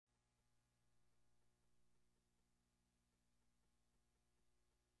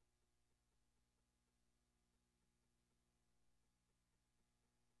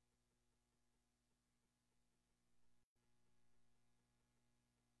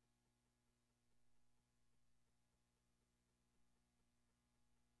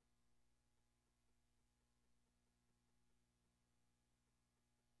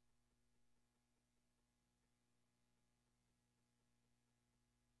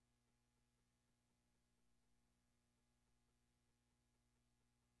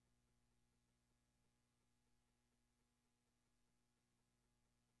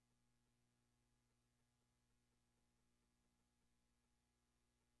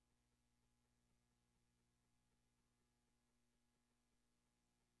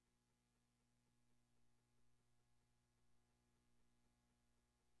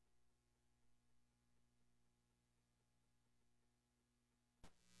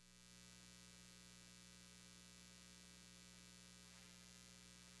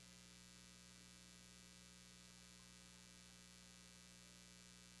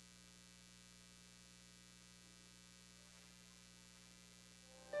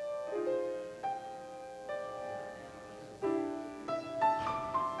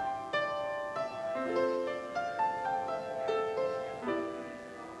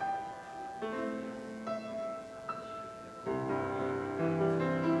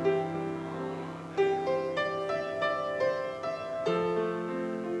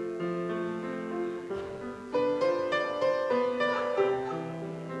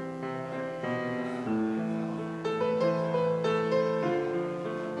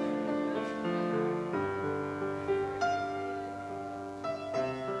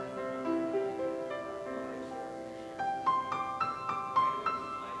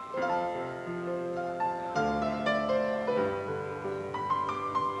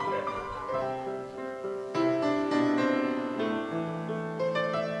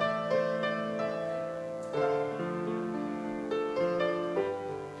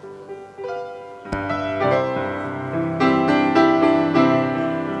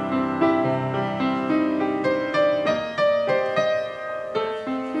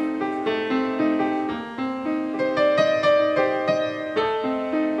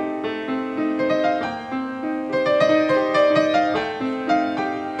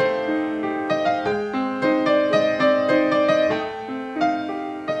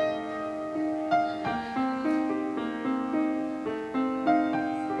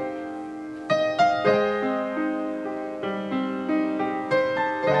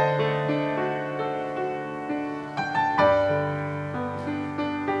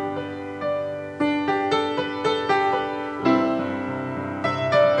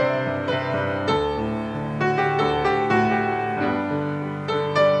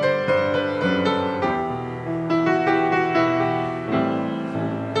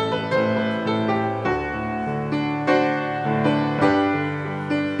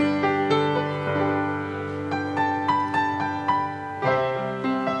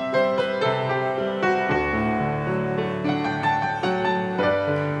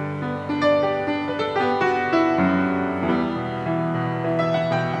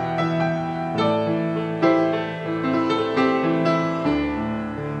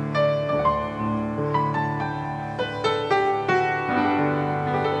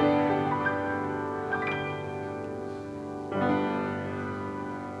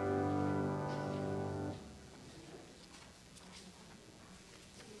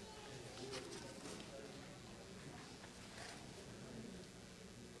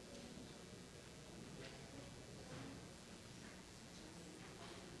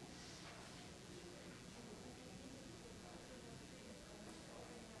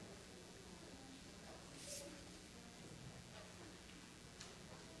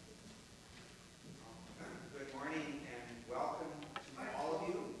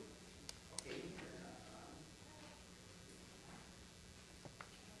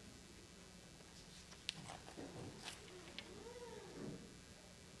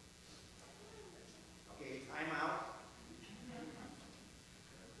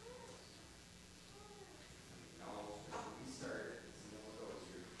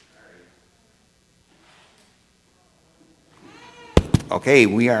Okay,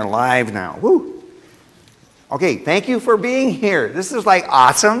 we are live now. Woo! Okay, thank you for being here. This is like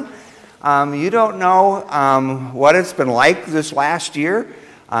awesome. You don't know what it's been like this last year.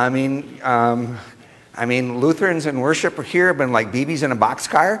 I mean, Lutherans in worship here have been like BBs in a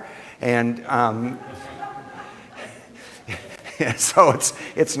boxcar, and so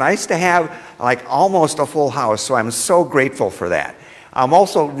it's nice to have like almost a full house. So I'm so grateful for that. I'm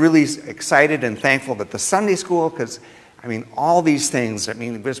also really excited and thankful that the Sunday school, because I mean, all these things, I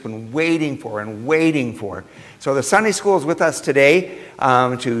mean, we've just been waiting for and waiting for. So the Sunday school is with us today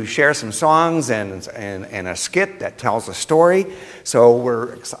to share some songs and a skit that tells a story.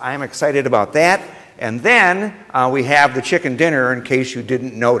 So I'm excited about that. And then we have the chicken dinner, in case you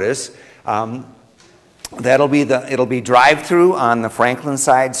didn't notice. It'll be drive-through on the Franklin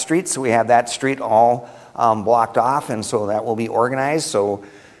side street. So we have that street all blocked off, and so that will be organized. So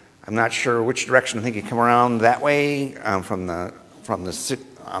I'm not sure which direction. I think you come around that way on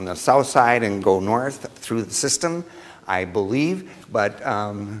the south side and go north through the system, I believe, but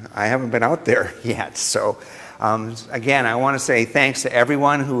I haven't been out there yet. So again, I want to say thanks to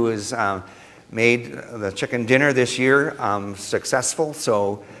everyone who has made the chicken dinner this year successful.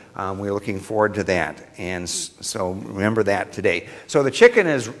 So we're looking forward to that, and so remember that today. So the chicken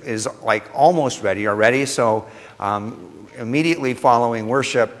is like almost ready already. So immediately following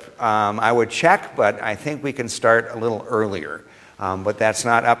worship, I would check, but I think we can start a little earlier. But that's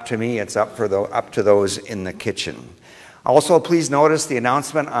not up to me, it's up to those in the kitchen. Also, please notice the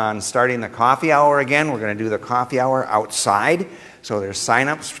announcement on starting the coffee hour again. We're going to do the coffee hour outside. So there's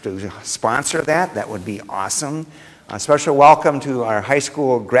sign-ups to sponsor that. That would be awesome. A special welcome to our high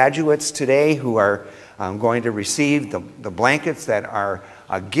school graduates today who are going to receive the blankets that are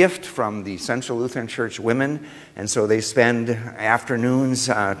a gift from the Central Lutheran Church women, and so they spend afternoons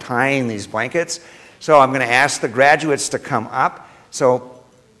tying these blankets. So I'm going to ask the graduates to come up so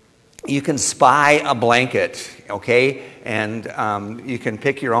you can spy a blanket, okay? And you can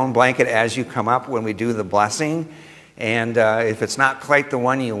pick your own blanket as you come up when we do the blessing. And if it's not quite the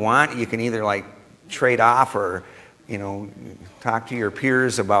one you want, you can either like trade off or talk to your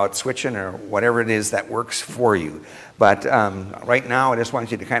peers about switching or whatever it is that works for you. But right now, I just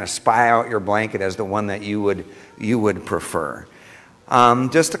want you to kind of spy out your blanket as the one that you would prefer.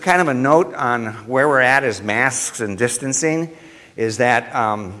 Just a kind of a note on where we're at as masks and distancing is that,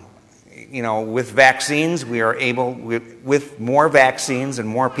 with vaccines, we are able, with more vaccines and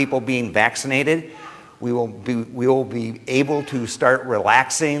more people being vaccinated, we will be able to start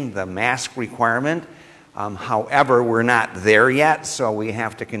relaxing the mask requirement. However, we're not there yet, so we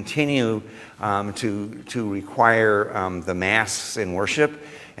have to continue to require the masks in worship.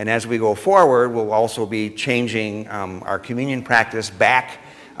 And as we go forward, we'll also be changing our communion practice back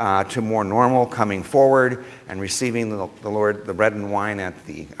to more normal, coming forward and receiving the Lord, the bread and wine at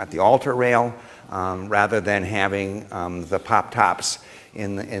the altar rail, rather than having the pop tops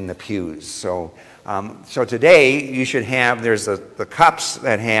in the pews. So So today you should have, there's the cups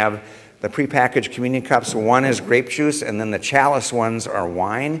that have the prepackaged communion cups. One is grape juice, and then the chalice ones are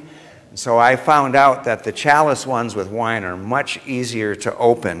wine. So I found out that the chalice ones with wine are much easier to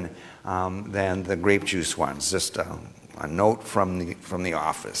open than the grape juice ones. Just a note from the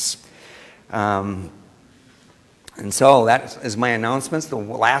office. And so that is my announcements. The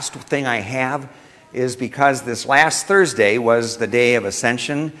last thing I have is because this last Thursday was the day of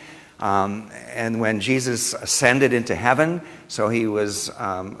Ascension, and when Jesus ascended into heaven, so he was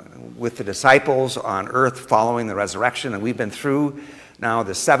with the disciples on earth following the resurrection, and we've been through now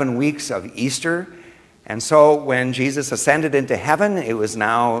the 7 weeks of Easter. And so when Jesus ascended into heaven, it was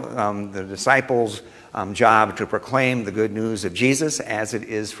now the disciples' job to proclaim the good news of Jesus as it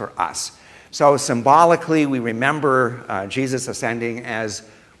is for us. So symbolically, we remember Jesus ascending as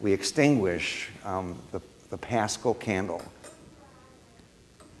we extinguish the Paschal candle.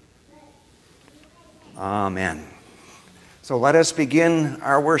 Amen. So let us begin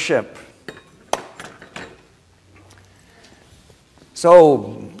our worship. So,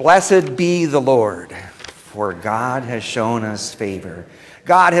 blessed be the Lord, for God has shown us favor.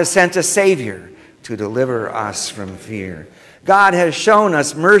 God has sent a Savior to deliver us from fear. God has shown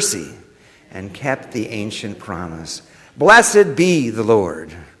us mercy and kept the ancient promise. Blessed be the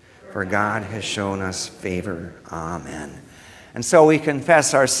Lord, for God has shown us favor. Amen. And so we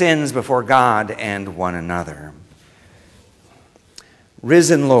confess our sins before God and one another.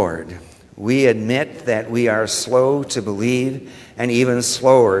 Risen Lord, we admit that we are slow to believe and even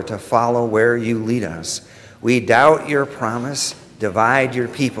slower to follow where you lead us. We doubt your promise, divide your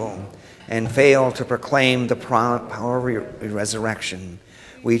people, and fail to proclaim the power of your resurrection.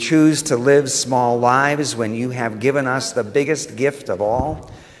 We choose to live small lives when you have given us the biggest gift of all,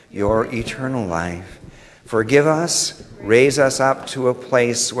 your eternal life. Forgive us, raise us up to a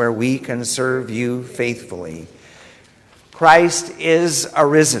place where we can serve you faithfully. Christ is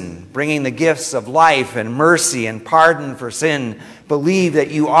arisen, bringing the gifts of life and mercy and pardon for sin. Believe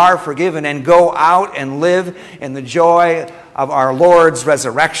that you are forgiven and go out and live in the joy of our Lord's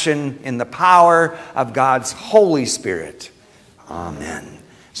resurrection in the power of God's Holy Spirit. Amen.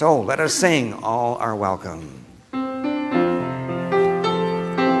 So let us sing All Are Welcome.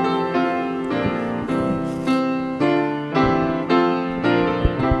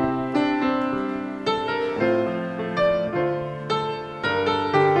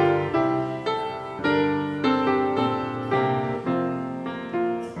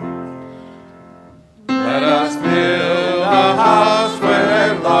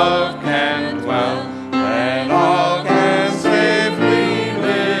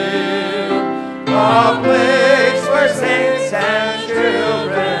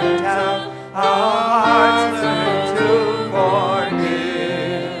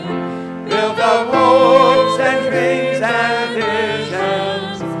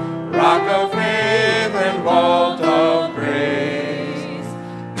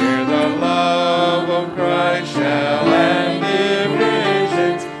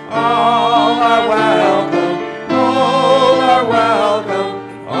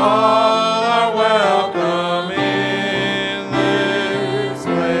 All are welcome.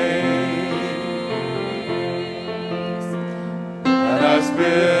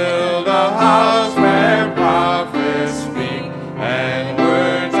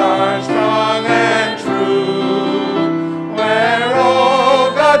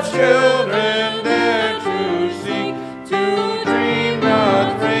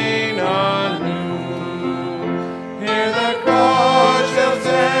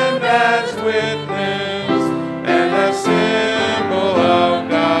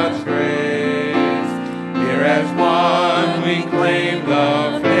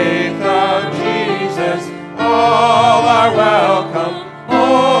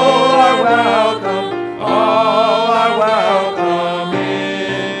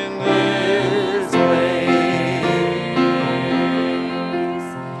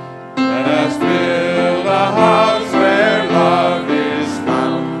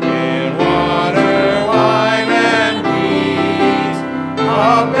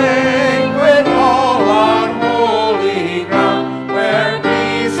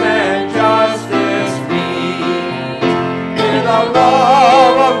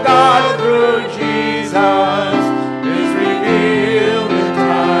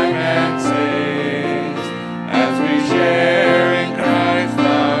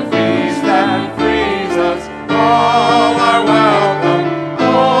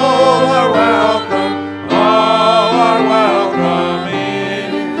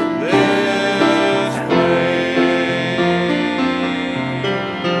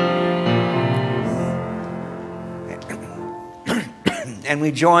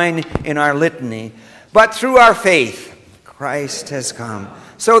 join in our litany. But through our faith, Christ has come,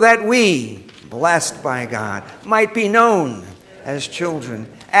 so that we, blessed by God, might be known as children.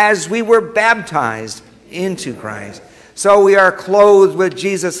 As we were baptized into Christ, so we are clothed with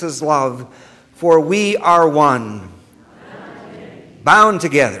Jesus' love, for we are one, bound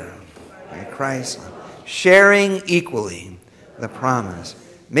together by Christ's love, sharing equally the promise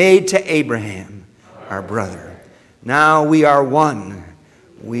made to Abraham, our brother. Now we are one.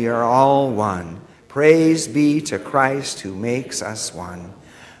 We are all one. Praise be to Christ who makes us one.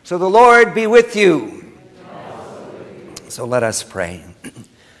 So the Lord be with you. So let us pray.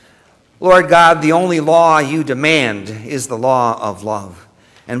 Lord God, the only law you demand is the law of love.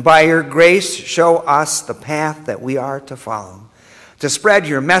 And by your grace, show us the path that we are to follow, to spread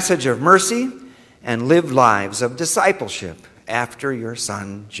your message of mercy and live lives of discipleship after your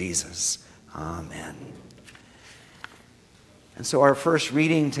Son, Jesus. Amen. And so our first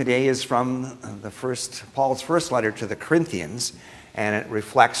reading today is from Paul's first letter to the Corinthians, and it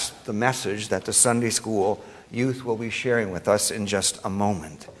reflects the message that the Sunday school youth will be sharing with us in just a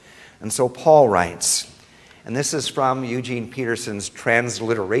moment. And so Paul writes, and this is from Eugene Peterson's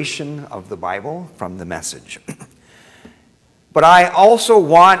transliteration of the Bible from the Message. But I also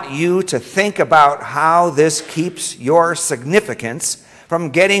want you to think about how this keeps your significance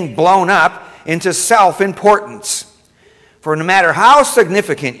from getting blown up into self-importance. For no matter how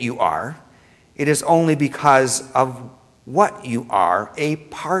significant you are, it is only because of what you are a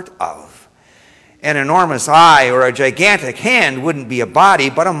part of. An enormous eye or a gigantic hand wouldn't be a body,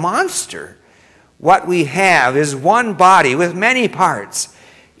 but a monster. What we have is one body with many parts,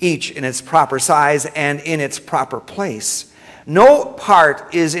 each in its proper size and in its proper place. No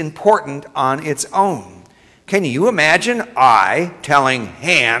part is important on its own. Can you imagine eye telling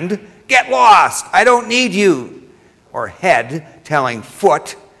hand, get lost, I don't need you? Or head telling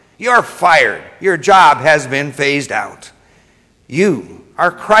foot, you're fired, your job has been phased out. You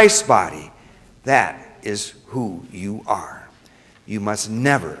are Christ's body. That is who you are. You must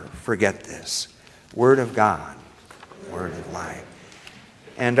never forget this. Word of God, word of life.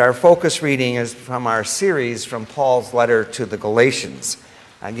 And our focus reading is from our series from Paul's letter to the Galatians.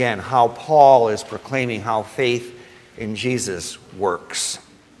 Again, how Paul is proclaiming how faith in Jesus works.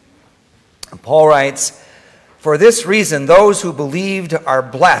 And Paul writes, for this reason, those who believed are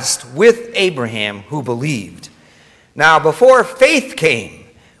blessed with Abraham who believed. Now, before faith came,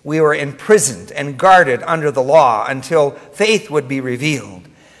 we were imprisoned and guarded under the law until faith would be revealed.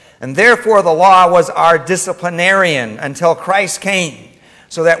 And therefore the law was our disciplinarian until Christ came,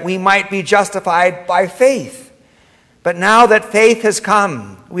 so that we might be justified by faith. But now that faith has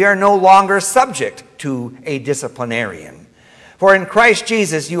come, we are no longer subject to a disciplinarian. For in Christ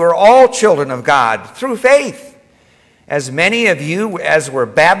Jesus you are all children of God through faith. As many of you as were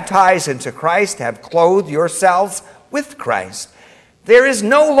baptized into Christ have clothed yourselves with Christ. There is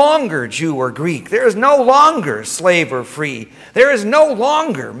no longer Jew or Greek. There is no longer slave or free. There is no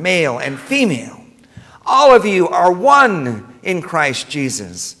longer male and female. All of you are one in Christ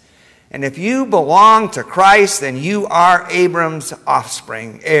Jesus. And if you belong to Christ, then you are Abram's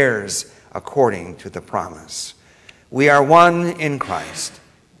offspring, heirs according to the promise. We are one in Christ.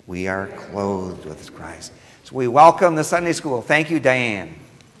 We are clothed with Christ. So we welcome the Sunday school. Thank you, Diane.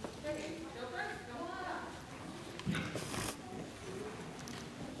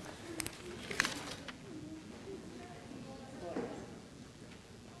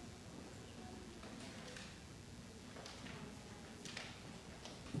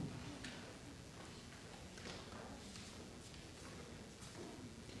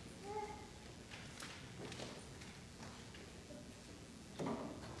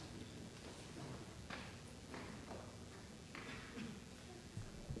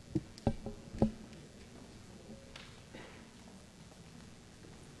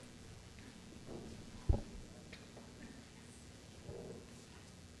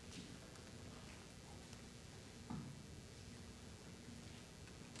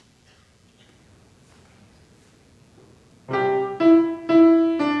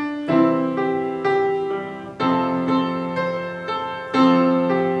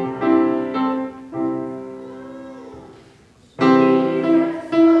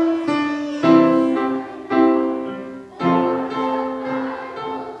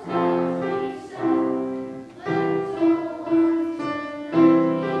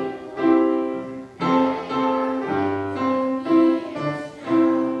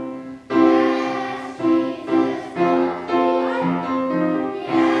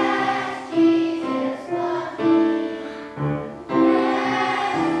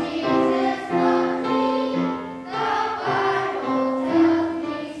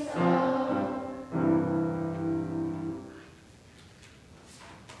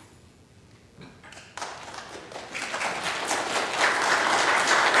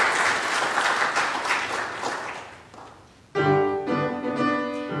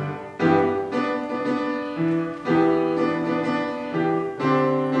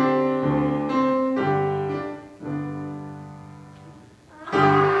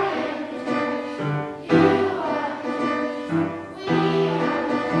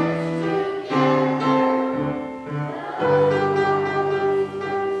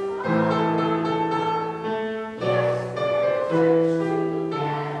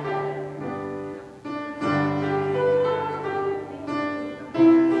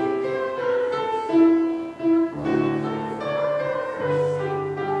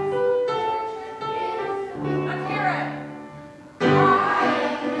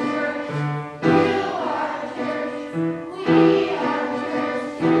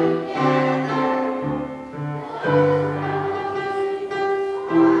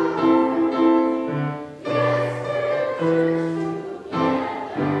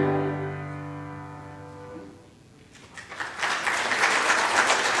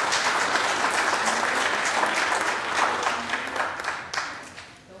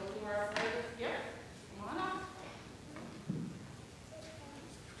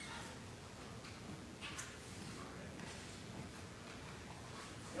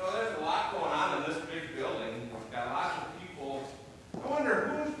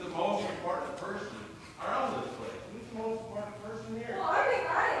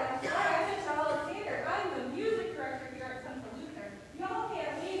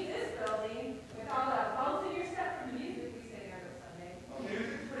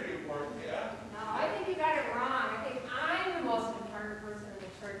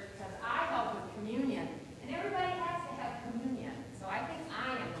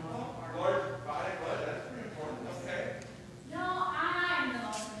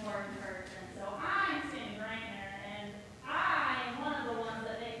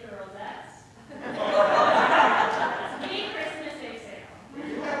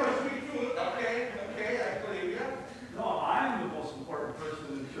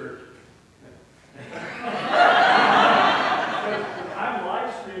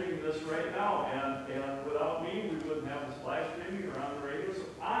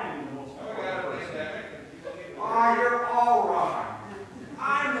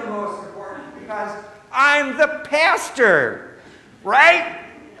 pastor, right?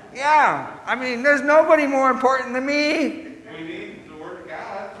 Yeah, I mean, there's nobody more important than me. We need the Word of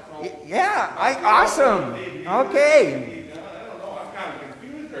God. So Yeah, awesome. Okay. I don't know, I'm kind of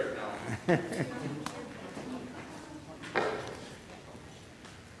confused right now.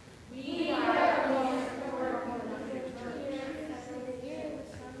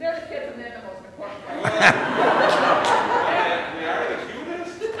 They're the kids and they're the most important part. They are the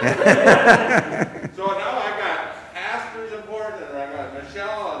cutest. So now I got pastors important, and I got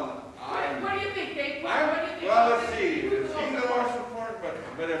Michelle, and What do you think, Dave? What do you think? well, let's see. He's the most important,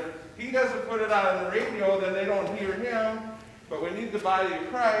 but if he doesn't put it on the radio, then they don't hear him. But we need the body of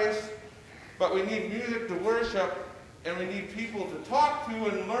Christ. But we need music to worship, and we need people to talk to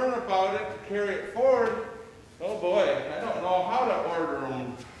and learn about it, to carry it forward. Oh boy, I don't know how to order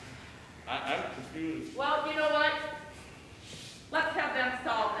them. I'm confused. Well, you know what? Let's have them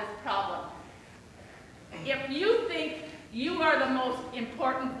solve this problem. If you think you are the most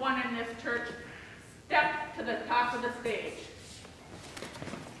important one in this church, step to the top of the stage.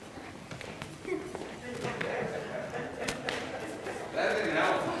 That didn't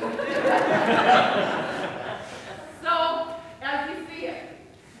help. So, as you see it,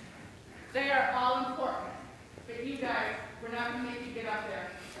 they are all important. But you guys, we're not going to make you get up there.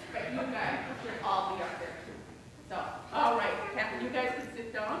 But you guys should all be up there too. So, all right. You guys can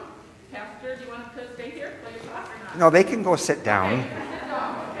sit down. Pastor, do you want to stay here? Play your class or not? No, they can go sit down. Okay, sit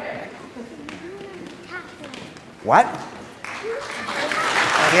down. Okay. What?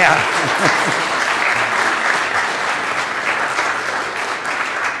 Yeah.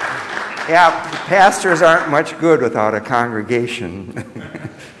 Yeah, pastors aren't much good without a congregation.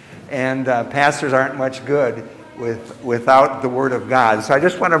 And pastors aren't much good without the Word of God. So I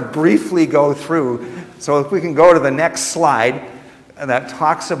just want to briefly go through. So if we can go to the next slide that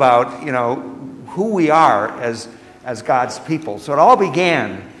talks about, who we are as God's people. So it all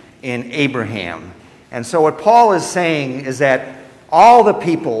began in Abraham. And so what Paul is saying is that all the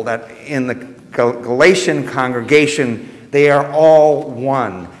people that in the Galatian congregation, they are all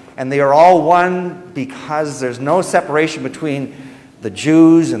one. And they are all one because there's no separation between the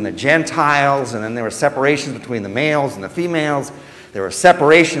Jews and the Gentiles, and then there were separations between the males and the females. There were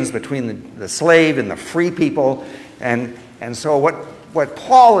separations between the slave and the free people. And so what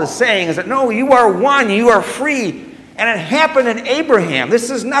Paul is saying is that, no, you are one, you are free. And it happened in Abraham.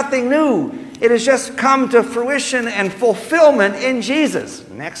 This is nothing new. It has just come to fruition and fulfillment in Jesus.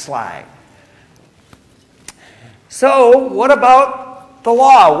 Next slide. So, what about the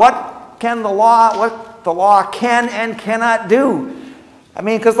law? What the law can and cannot do? I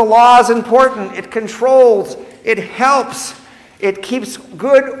mean, because the law is important. It controls. It helps. It keeps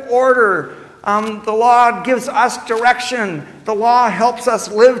good order. The law gives us direction. The law helps us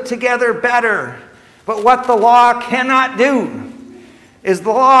live together better. But what the law cannot do is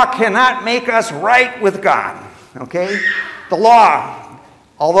the law cannot make us right with God. Okay? The law,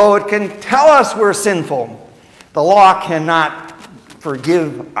 although it can tell us we're sinful, the law cannot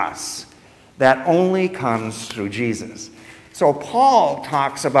forgive us. That only comes through Jesus. So Paul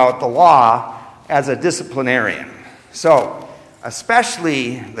talks about the law as a disciplinarian. So,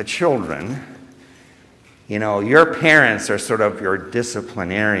 especially the children, your parents are sort of your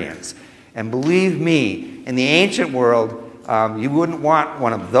disciplinarians. And believe me, in the ancient world, you wouldn't want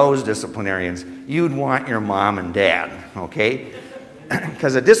one of those disciplinarians. You'd want your mom and dad, okay?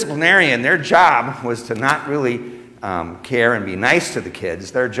 Because a disciplinarian, their job was to not really care and be nice to the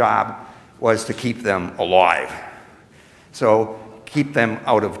kids. Their job was to keep them alive. So keep them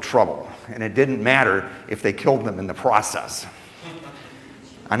out of trouble. And it didn't matter if they killed them in the process.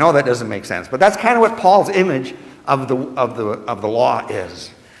 I know that doesn't make sense, but that's kind of what Paul's image of the law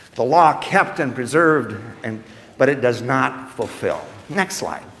is. The law kept and preserved, but it does not fulfill. Next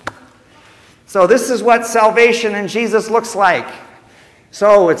slide. So this is what salvation in Jesus looks like.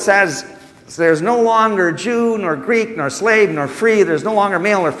 So it says, there's no longer Jew, nor Greek, nor slave, nor free. There's no longer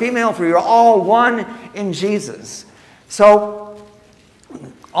male or female, for you're all one in Jesus. So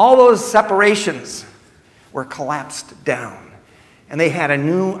all those separations were collapsed down. And they had a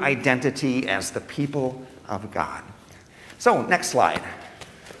new identity as the people of God. So, next slide.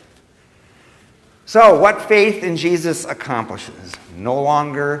 So, what faith in Jesus accomplishes? No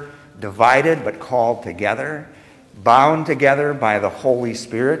longer divided, but called together, bound together by the Holy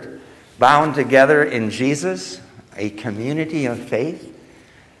Spirit, bound together in Jesus, a community of faith.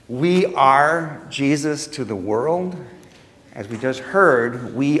 We are Jesus to the world. As we just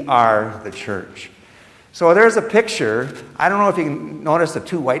heard, we are the church. So there's a picture. I don't know if you can notice the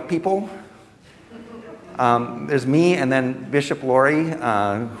two white people. There's me and then Bishop Laurie,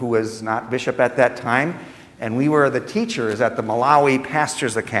 who was not bishop at that time. And we were the teachers at the Malawi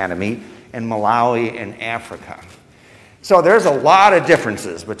Pastors Academy in Malawi in Africa. So there's a lot of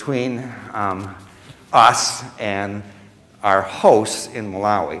differences between us and our hosts in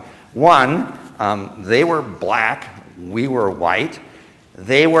Malawi. One, they were black, we were white.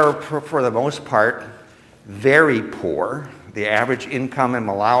 They were, for the most part, very poor. The average income in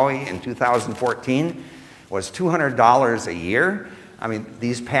Malawi in 2014 was $200 a year. I mean,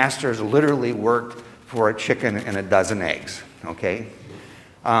 these pastors literally worked for a chicken and a dozen eggs, okay?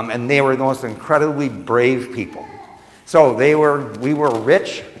 And they were the most incredibly brave people. So we were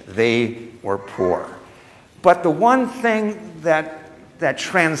rich, they were poor. But the one thing that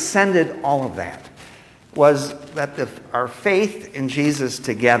transcended all of that was that our faith in Jesus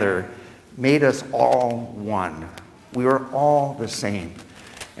together made us all one. We were all the same.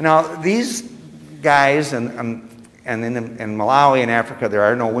 Now, these guys, and in Malawi and Africa, there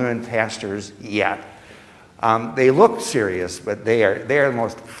are no women pastors yet. They look serious, but they are the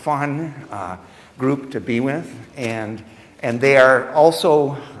most fun group to be with, and they are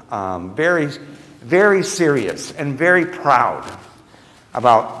also very, very serious and very proud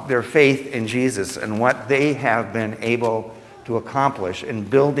about their faith in Jesus and what they have been able to accomplish in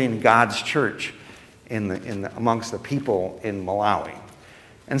building God's church amongst the people in Malawi.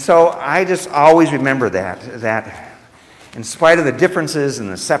 And so I just always remember that in spite of the differences and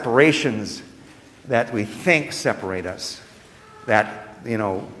the separations that we think separate us, that,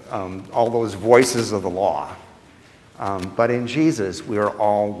 all those voices of the law, but in Jesus, we are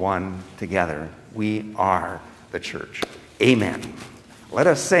all one together. We are the church. Amen. Let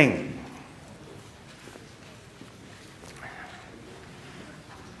us sing.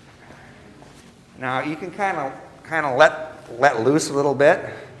 Now, you can kind of let loose a little bit.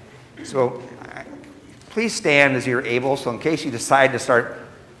 So please stand as you're able, so in case you decide to start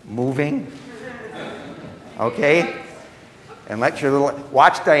moving, okay? And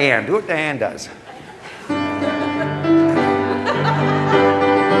watch Diane. Do what Diane does.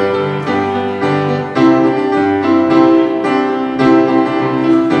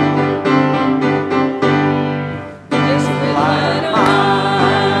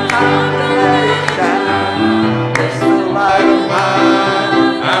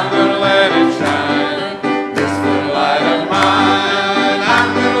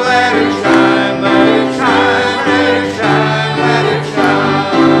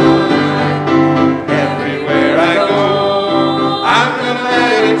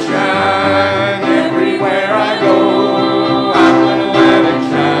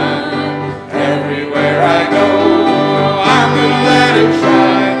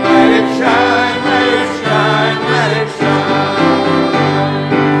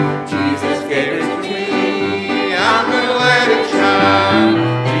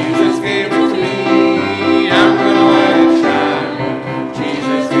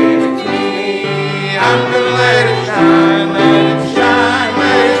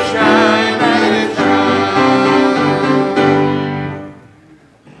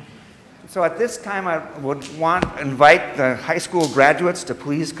 So at this time, I would invite the high school graduates to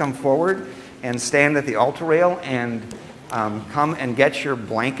please come forward and stand at the altar rail and come and get your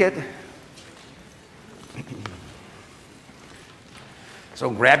blanket.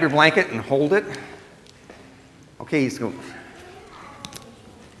 So grab your blanket and hold it. Okay, so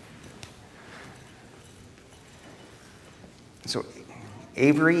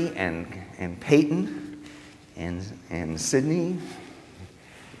Avery and Peyton and Sydney.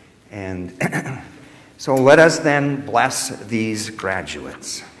 And so let us then bless these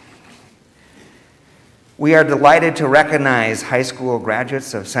graduates. We are delighted to recognize high school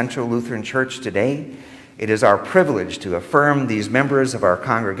graduates of Central Lutheran Church today. It is our privilege to affirm these members of our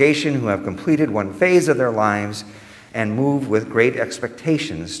congregation who have completed one phase of their lives and move with great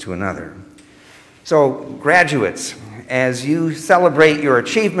expectations to another. So, graduates, as you celebrate your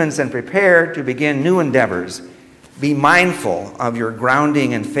achievements and prepare to begin new endeavors, be mindful of your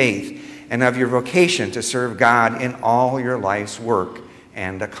grounding in faith and of your vocation to serve God in all your life's work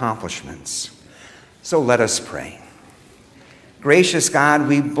and accomplishments. So let us pray. Gracious God,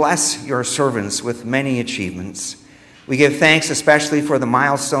 we bless your servants with many achievements. We give thanks especially for the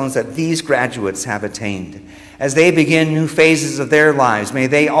milestones that these graduates have attained. As they begin new phases of their lives, may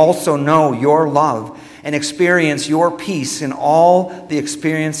they also know your love and experience your peace in all the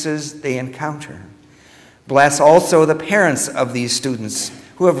experiences they encounter. Bless also the parents of these students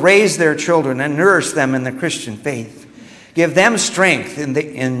who have raised their children and nourished them in the Christian faith. Give them strength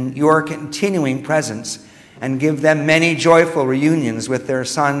in your continuing presence, and give them many joyful reunions with their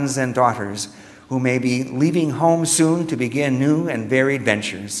sons and daughters who may be leaving home soon to begin new and varied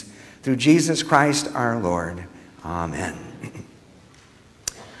ventures. Through Jesus Christ our Lord. Amen.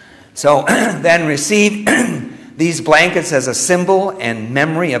 So then receive these blankets as a symbol and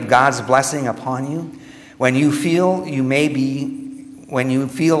memory of God's blessing upon you. When you feel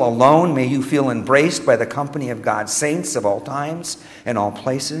alone, may you feel embraced by the company of God's saints of all times and all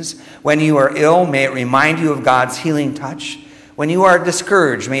places. When you are ill, may it remind you of God's healing touch. When you are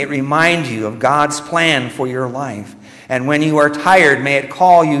discouraged, may it remind you of God's plan for your life. And when you are tired, may it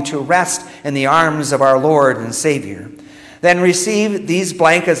call you to rest in the arms of our Lord and Savior. Then receive these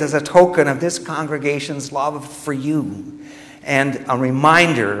blankets as a token of this congregation's love for you and a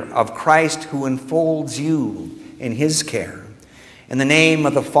reminder of Christ who enfolds you in his care. In the name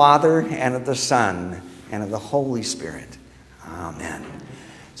of the Father, and of the Son, and of the Holy Spirit. Amen.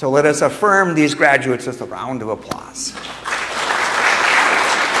 So let us affirm these graduates with a round of applause.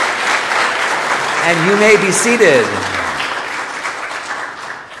 And you may be seated.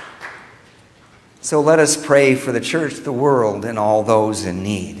 So let us pray for the church, the world, and all those in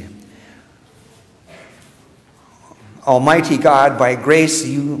need. Almighty God, by grace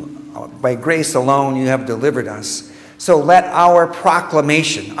alone you have delivered us. So let our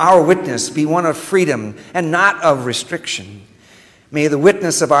proclamation, our witness, be one of freedom and not of restriction. May the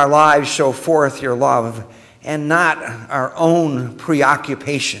witness of our lives show forth your love and not our own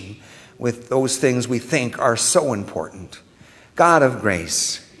preoccupation with those things we think are so important. God of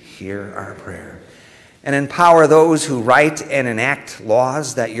grace, hear our prayer. And empower those who write and enact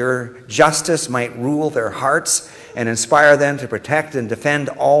laws that your justice might rule their hearts and inspire them to protect and defend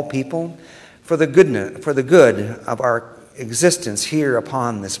all people for the good of our existence here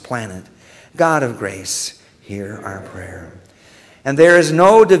upon this planet. God of grace, hear our prayer. And there is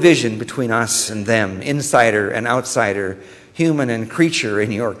no division between us and them, insider and outsider, human and creature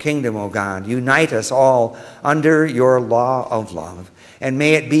in your kingdom, O God. Unite us all under your law of love. And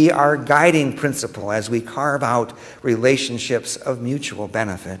may it be our guiding principle as we carve out relationships of mutual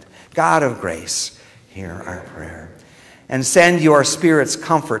benefit. God of grace, hear our prayer. And send your Spirit's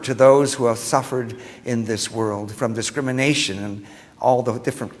comfort to those who have suffered in this world from discrimination and all the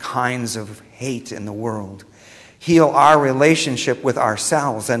different kinds of hate in the world. Heal our relationship with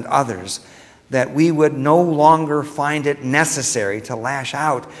ourselves and others, that we would no longer find it necessary to lash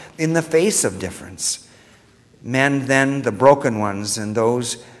out in the face of difference. Mend then the broken ones and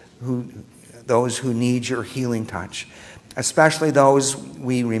those who need your healing touch, especially those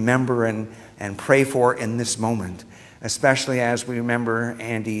we remember and pray for in this moment, especially as we remember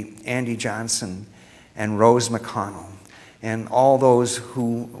Andy Johnson and Rose McConnell and all those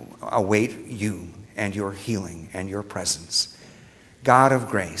who await you and your healing and your presence. God of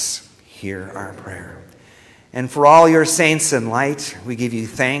grace, hear our prayer. And for all your saints in light, we give you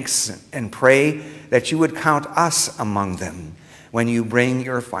thanks and pray that you would count us among them when you bring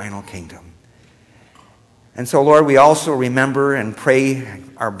your final kingdom. And so, Lord, we also remember and pray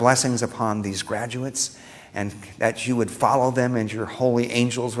our blessings upon these graduates, and that you would follow them and your holy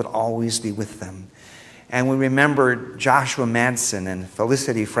angels would always be with them. And we remember Joshua Madsen and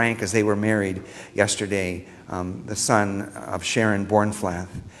Felicity Frank as they were married yesterday, the son of Sharon Bornflath.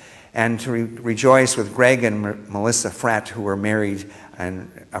 And to rejoice with Greg and Melissa Fratt, who were married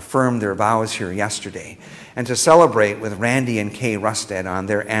and affirmed their vows here yesterday. And to celebrate with Randy and Kay Rustad on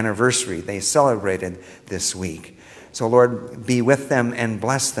their anniversary. They celebrated this week. So, Lord, be with them and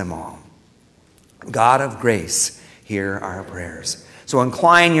bless them all. God of grace, hear our prayers. So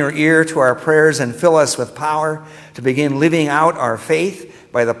incline your ear to our prayers and fill us with power to begin living out our faith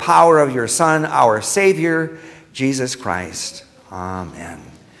by the power of your Son, our Savior, Jesus Christ. Amen.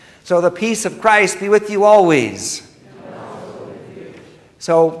 So the peace of Christ be with you always.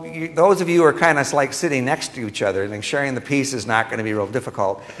 So those of you who are kind of like sitting next to each other, and sharing the peace is not going to be real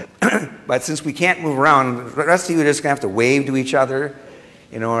difficult. But since we can't move around, the rest of you are just going to have to wave to each other.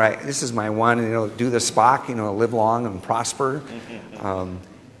 You know, right, this is my one, do the Spock, live long and prosper.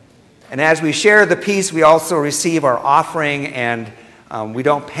 And as we share the peace, we also receive our offering, and we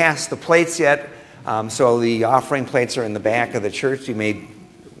don't pass the plates yet. So the offering plates are in the back of the church. You may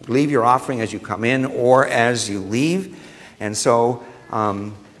leave your offering as you come in or as you leave. And so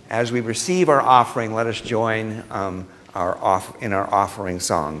as we receive our offering, let us join in our offering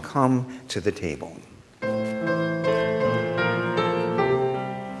song, Come to the Table.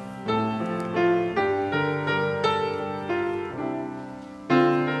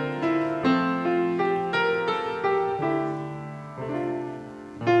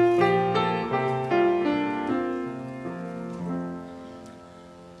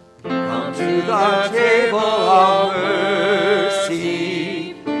 The table of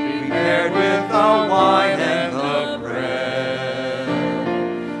mercy, prepared with the wine and the bread.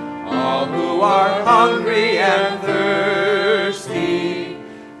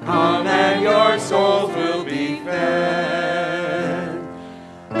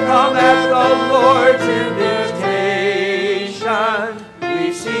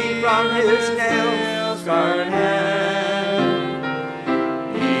 from his nail-scarred hand.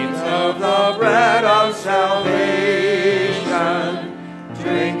 Eat of the bread of salvation,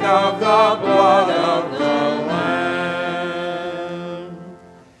 drink of the blood of the Lamb.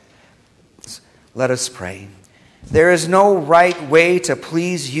 Let us pray. There is no right way to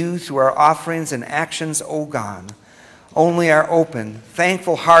please you through our offerings and actions, O God. Only our open,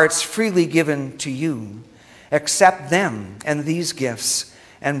 thankful hearts freely given to you. Accept them and these gifts,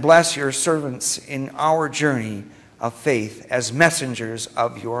 and bless your servants in our journey of faith as messengers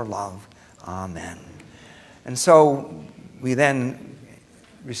of your love. Amen. And so we then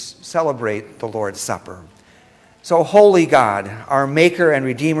celebrate the Lord's Supper. So, holy God, our maker and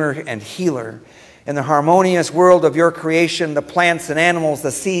redeemer and healer, in the harmonious world of your creation, the plants and animals,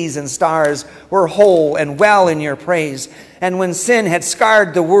 the seas and stars were whole and well in your praise. And when sin had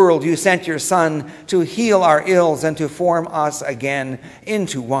scarred the world, you sent your Son to heal our ills and to form us again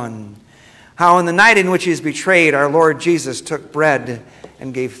into one. How in the night in which he is betrayed, our Lord Jesus took bread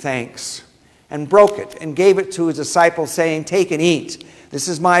and gave thanks and broke it and gave it to his disciples, saying, "Take and eat. This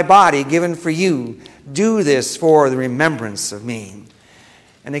is my body given for you. Do this for the remembrance of me."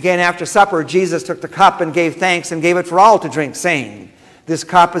 And again, after supper, Jesus took the cup and gave thanks and gave it for all to drink, saying, "This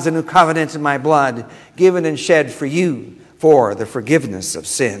cup is a new covenant in my blood, given and shed for you for the forgiveness of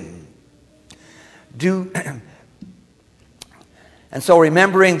sin." And so,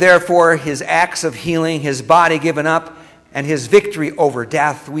 remembering, therefore, his acts of healing, his body given up, and his victory over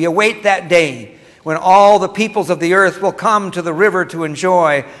death, we await that day when all the peoples of the earth will come to the river to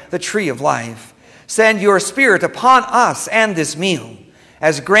enjoy the tree of life. Send your Spirit upon us and this meal.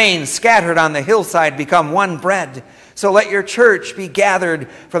 As grain scattered on the hillside become one bread, so let your church be gathered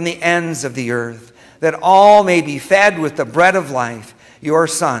from the ends of the earth, that all may be fed with the bread of life, your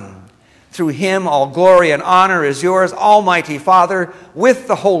Son. Through him all glory and honor is yours, Almighty Father, with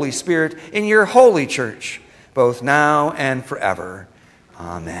the Holy Spirit, in your holy church, both now and forever.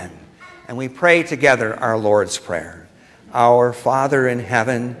 Amen. And we pray together our Lord's Prayer. Our Father in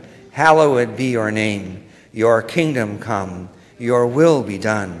heaven, hallowed be your name. Your kingdom come. Your will be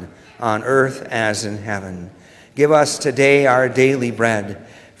done, on earth as in heaven. Give us today our daily bread.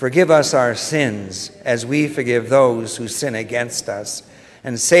 Forgive us our sins, as we forgive those who sin against us.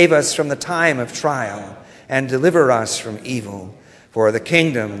 And save us from the time of trial, and deliver us from evil. For the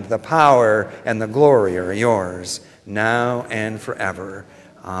kingdom, the power, and the glory are yours, now and forever.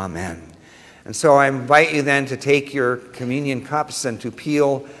 Amen. And so I invite you then to take your communion cups and to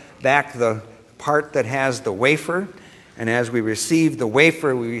peel back the part that has the wafer. And as we receive the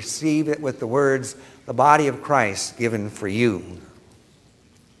wafer, we receive it with the words, "The body of Christ given for you."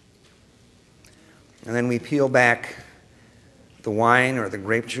 And then we peel back the wine or the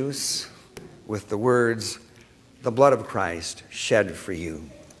grape juice with the words, "The blood of Christ shed for you."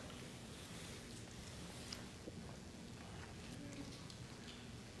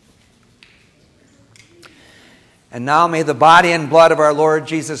 And now may the body and blood of our Lord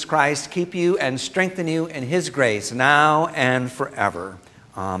Jesus Christ keep you and strengthen you in his grace now and forever.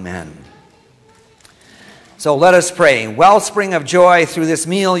 Amen. So let us pray. Wellspring of joy, through this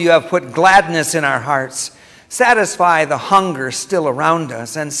meal you have put gladness in our hearts. Satisfy the hunger still around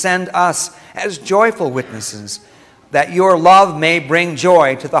us and send us as joyful witnesses, that your love may bring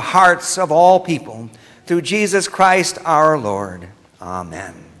joy to the hearts of all people. Through Jesus Christ our Lord.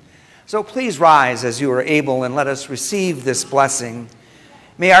 Amen. So please rise as you are able and let us receive this blessing.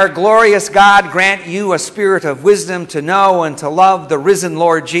 May our glorious God grant you a spirit of wisdom to know and to love the risen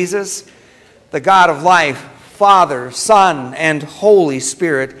Lord Jesus. The God of life, Father, Son, and Holy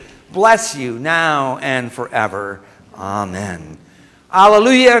Spirit, bless you now and forever. Amen.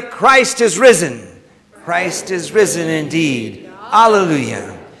 Alleluia, Christ is risen. Christ is risen indeed.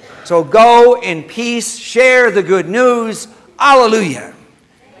 Alleluia. So go in peace, share the good news. Alleluia.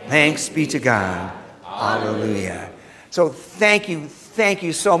 Thanks be to God. Alleluia. So thank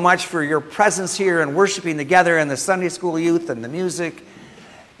you so much for your presence here and worshiping together, and the Sunday school youth and the music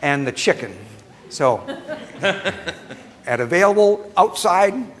and the chicken. So, and available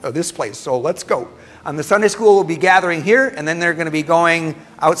outside of this place. So let's go. The Sunday school will be gathering here, and then they're going to be going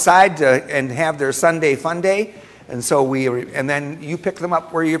outside and have their Sunday fun day. And so and then you pick them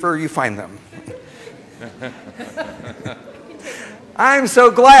up wherever you find them. I'm so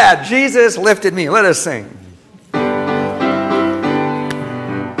glad Jesus lifted me. Let us sing.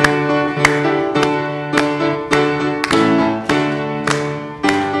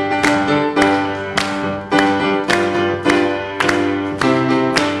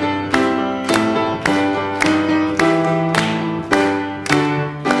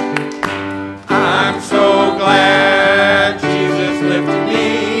 I'm so glad Jesus lifted me.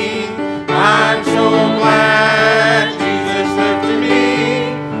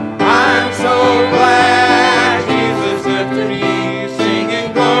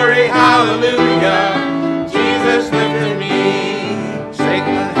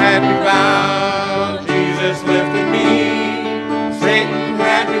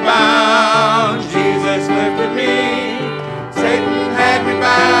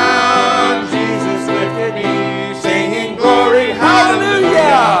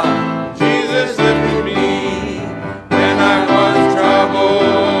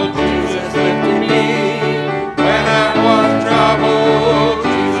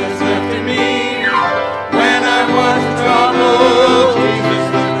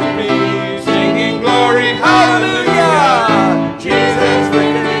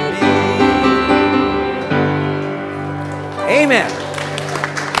 Amen.